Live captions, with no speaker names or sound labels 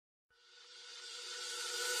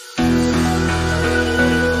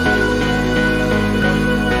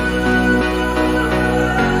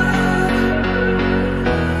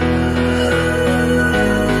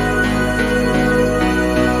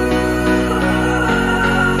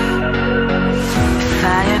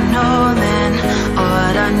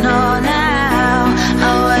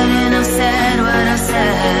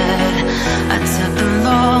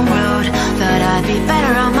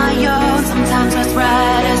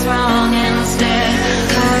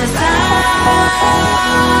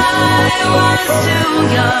too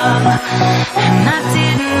young, and I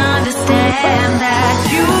didn't understand that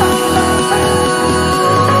you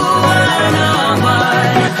were no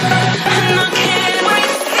one, and I can't wait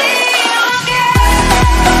to see you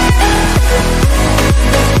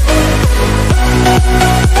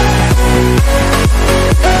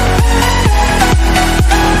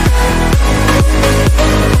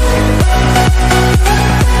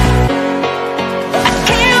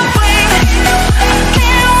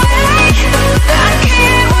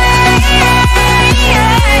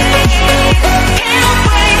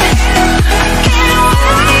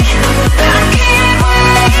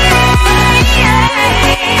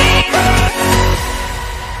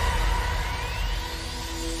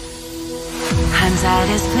hindsight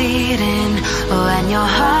is bleeding, oh, and your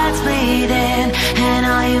heart's bleeding, and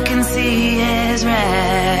all you can see is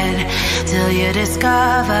red, till you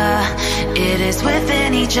discover it is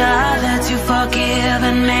within each other to forgive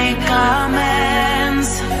and make amends.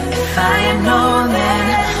 If I had known then,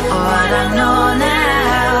 or what I know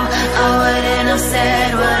now, I wouldn't have said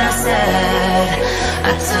what I said.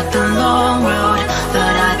 I took the long road,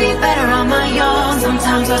 thought I'd be better on my own.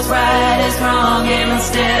 Sometimes what's right is wrong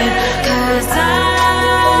instead, 'cause I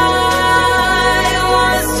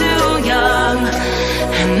was too young,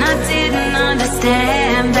 and I didn't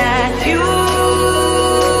understand that you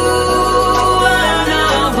were no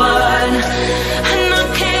one, and I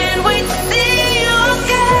can't wait to see you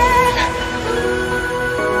again.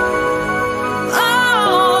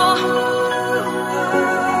 Oh,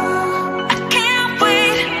 I can't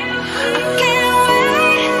wait, I can't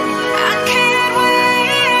wait, I can't wait,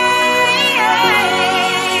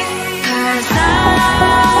 'cause I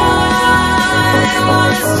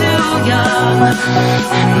was too young,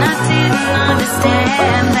 and I didn't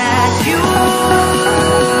understand that you